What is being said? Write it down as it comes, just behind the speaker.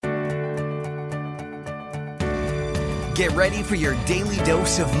Get ready for your daily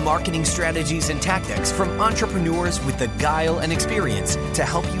dose of marketing strategies and tactics from entrepreneurs with the guile and experience to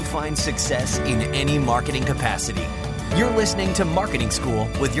help you find success in any marketing capacity. You're listening to Marketing School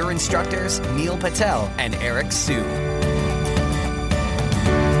with your instructors, Neil Patel and Eric Siu.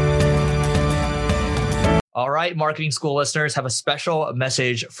 All right, Marketing School listeners, have a special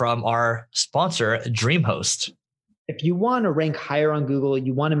message from our sponsor, DreamHost. If you want to rank higher on Google,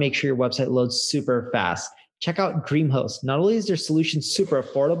 you want to make sure your website loads super fast. Check out DreamHost. Not only is their solution super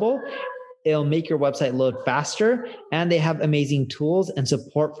affordable, it'll make your website load faster, and they have amazing tools and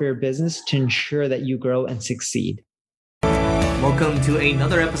support for your business to ensure that you grow and succeed. Welcome to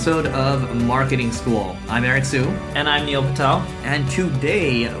another episode of Marketing School. I'm Eric Siu. And I'm Neil Patel. And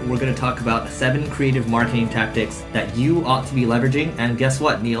today we're going to talk about 7 creative marketing tactics that you ought to be leveraging. And guess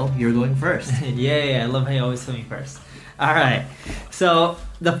what, Neil? You're going first. Yeah, I love how you always put me first. All right. So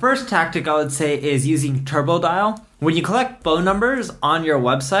the first tactic I would say is using TurboDial. When you collect phone numbers on your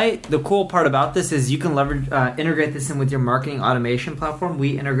website, the cool part about this is you can integrate this in with your marketing automation platform.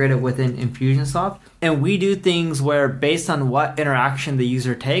 We integrate it within Infusionsoft. And we do things where based on what interaction the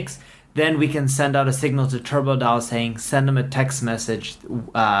user takes, then we can send out a signal to TurboDial saying, send them a text message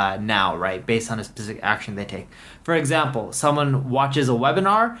now, right? Based on a specific action they take. For example, someone watches a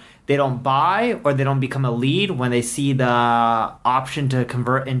webinar, they don't buy or they don't become a lead when they see the option to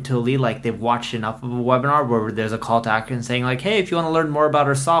convert into a lead, like they've watched enough of a webinar where there's a call to action saying like, hey, if you want to learn more about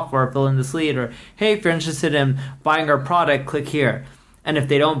our software, fill in this lead, or hey, if you're interested in buying our product, click here. And if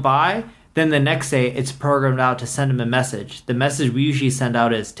they don't buy, then the next day it's programmed out to send them a message. The message we usually send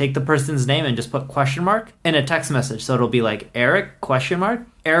out is take the person's name and just put question mark in a text message. So it'll be like Eric question mark.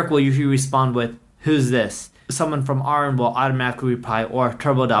 Eric will usually respond with who's this? Someone from ARN will automatically reply, or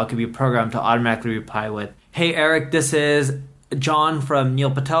TurboDial could be programmed to automatically reply with, hey Eric, this is John from Neil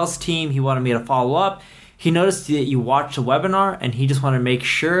Patel's team. He wanted me to follow up. He noticed that you watched the webinar and he just wanted to make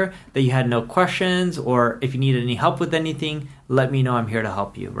sure that you had no questions, or if you needed any help with anything, let me know. I'm here to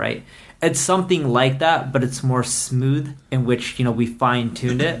help you, right? It's something like that, but it's more smooth, in which, we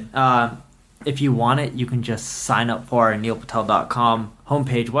fine-tuned it. If you want it, you can just sign up for our neilpatel.com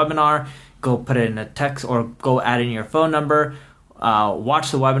homepage webinar, go put it in a text or go add in your phone number,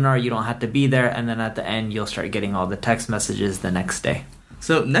 watch the webinar. You don't have to be there. And then at the end, you'll start getting all the text messages the next day.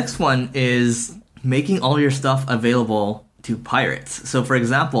 So next one is making all your stuff available to pirates. So for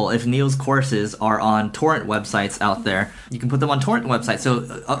example, if Neil's courses are on torrent websites out there, you can put them on torrent websites.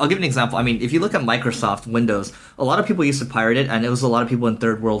 So I'll give you an example. I mean, if you look at Microsoft Windows, a lot of people used to pirate it, and it was a lot of people in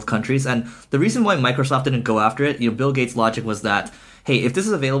third world countries. And the reason why Microsoft didn't go after it, Bill Gates' logic was that, hey, if this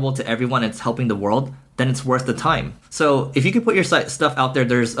is available to everyone, it's helping the world, then it's worth the time. So if you can put your stuff out there,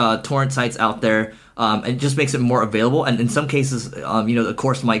 there's torrent sites out there, it just makes it more available. And in some cases, the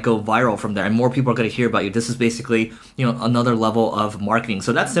course might go viral from there, and more people are going to hear about you. This is basically, another level of marketing.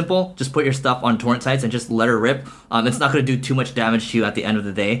 So that's simple. Just put your stuff on torrent sites and just let it rip. It's not going to do too much damage to you at the end of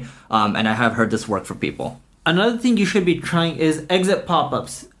the day. And I have heard this work for people. Another thing you should be trying is exit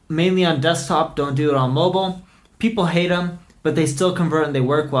pop-ups, mainly on desktop. Don't do it on mobile. People hate them, but they still convert and they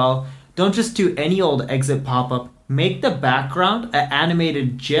work well. Don't just do any old exit pop-up. Make the background an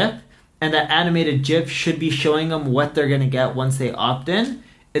animated GIF, and that animated GIF should be showing them what they're going to get once they opt in.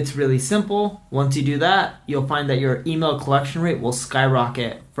 It's really simple. Once you do that, you'll find that your email collection rate will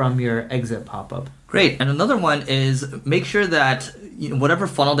skyrocket from your exit pop-up. Great. And another one is make sure that whatever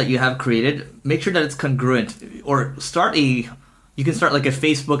funnel that you have created, make sure that it's congruent, or you can start like a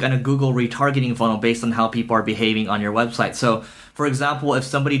Facebook and a Google retargeting funnel based on how people are behaving on your website. So, for example, if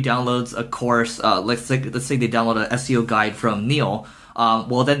somebody downloads a course, let's say they download an SEO guide from Neil,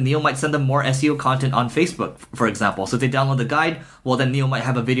 well, then Neil might send them more SEO content on Facebook, for example. So if they download the guide, well, then Neil might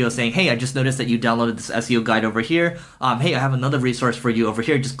have a video saying, hey, I just noticed that you downloaded this SEO guide over here. Hey, I have another resource for you over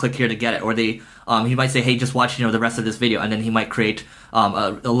here. Just click here to get it. Or he might say, hey, just watch the rest of this video. And then he might create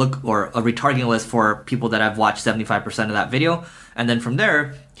a look or a retargeting list for people that have watched 75% of that video. And then from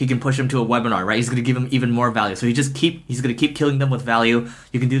there, he can push them to a webinar, right? He's going to give them even more value. So he's going to keep killing them with value.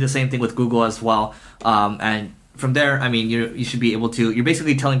 You can do the same thing with Google as well. And from there, I mean, you should be able to, you're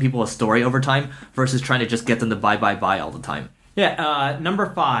basically telling people a story over time versus trying to just get them to buy all the time. Yeah, number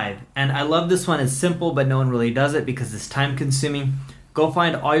 5, and I love this one. It's simple, but no one really does it because it's time consuming. Go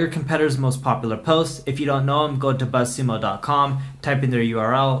find all your competitors' most popular posts. If you don't know them, go to buzzsumo.com, type in their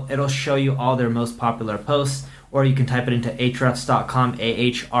URL. It'll show you all their most popular posts. Or you can type it into ahrefs.com,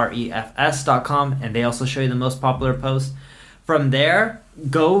 ahrefs.com, and they also show you the most popular posts. From there,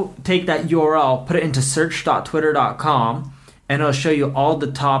 go take that URL, put it into search.twitter.com, and it'll show you all the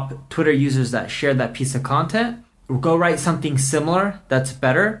top Twitter users that shared that piece of content. Go write something similar that's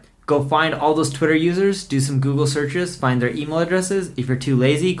better. Go find all those Twitter users, do some Google searches, find their email addresses. If you're too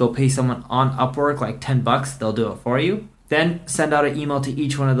lazy, go pay someone on Upwork like $10, they'll do it for you. Then send out an email to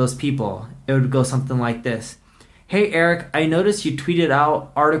each one of those people. It would go something like this. Hey Eric, I noticed you tweeted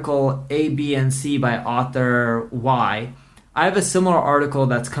out article A, B, and C by author Y. I have a similar article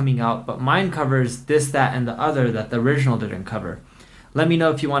that's coming out, but mine covers this, that, and the other that the original didn't cover. Let me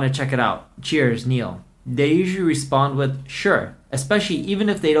know if you want to check it out. Cheers, Neil. They usually respond with, sure. Especially even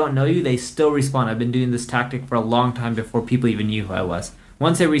if they don't know you, they still respond. I've been doing this tactic for a long time before people even knew who I was.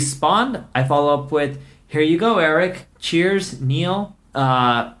 Once they respond, I follow up with, here you go, Eric. Cheers, Neil.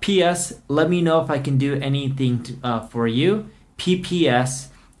 P.S. Let me know if I can do anything for you. P.P.S.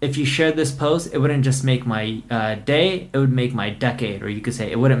 If you shared this post, it wouldn't just make my day, it would make my decade. Or you could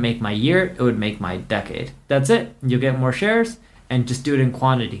say it wouldn't make my year, it would make my decade. That's it. You'll get more shares. And just do it in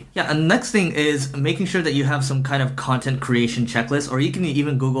quantity. Yeah, and the next thing is making sure that you have some kind of content creation checklist, or you can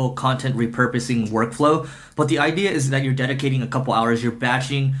even Google content repurposing workflow. But the idea is that you're dedicating a couple hours, you're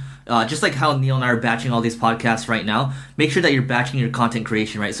batching, just like how Neil and I are batching all these podcasts right now. Make sure that you're batching your content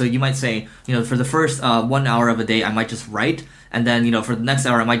creation, right? So you might say, for the first 1 hour of a day, I might just write. And then, for the next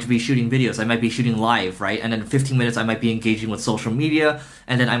hour, I might be shooting videos. I might be shooting live, right? And then 15 minutes, I might be engaging with social media.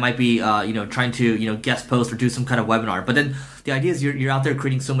 And then I might be, trying to, guest post or do some kind of webinar. But then the idea is you're out there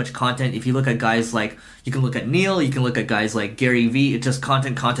creating so much content. If you look at guys like, you can look at Neil, you can look at guys like Gary Vee. It's just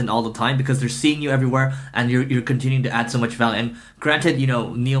content all the time because they're seeing you everywhere and you're continuing to add so much value. And granted,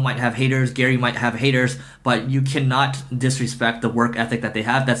 Neil might have haters, Gary might have haters, but you cannot disrespect the work ethic that they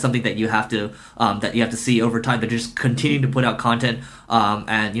have. That's something that you have to see over time. They're just continuing to put out content,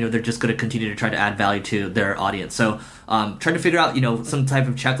 and they're just going to continue to try to add value to their audience. So try to figure out some type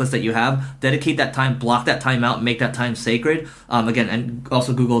of checklist that you have, dedicate that time, block that time out, make that time sacred. Again, and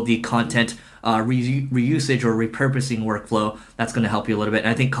also Google the content reusage or repurposing workflow. That's going to help you a little bit. And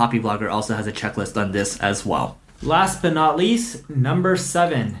I think Copyblogger also has a checklist on this as well. Last but not least, number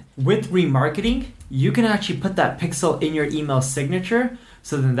 7. With remarketing, you can actually put that pixel in your email signature.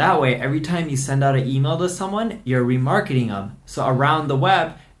 So then that way, every time you send out an email to someone, you're remarketing them. So around the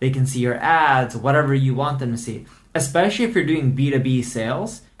web, they can see your ads, whatever you want them to see. Especially if you're doing B2B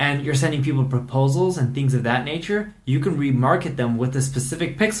sales and you're sending people proposals and things of that nature, you can remarket them with a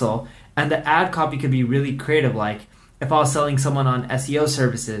specific pixel. And the ad copy could be really creative. Like if I was selling someone on SEO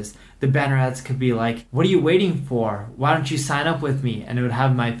services, the banner ads could be like, what are you waiting for? Why don't you sign up with me? And it would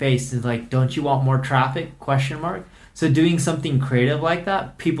have my face. It's like, don't you want more traffic? ? So doing something creative like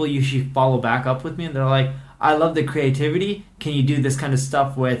that, people usually follow back up with me and they're like, I love the creativity. Can you do this kind of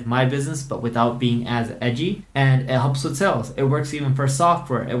stuff with my business, but without being as edgy? And it helps with sales. It works even for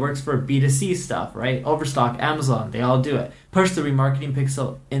software. It works for B2C stuff, right? Overstock, Amazon, they all do it. Push the remarketing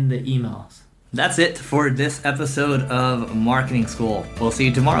pixel in the emails. That's it for this episode of Marketing School. We'll see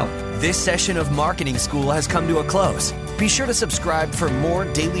you tomorrow. This session of Marketing School has come to a close. Be sure to subscribe for more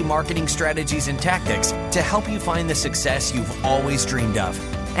daily marketing strategies and tactics to help you find the success you've always dreamed of.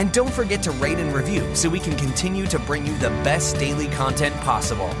 And don't forget to rate and review so we can continue to bring you the best daily content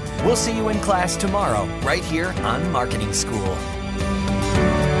possible. We'll see you in class tomorrow, right here on Marketing School.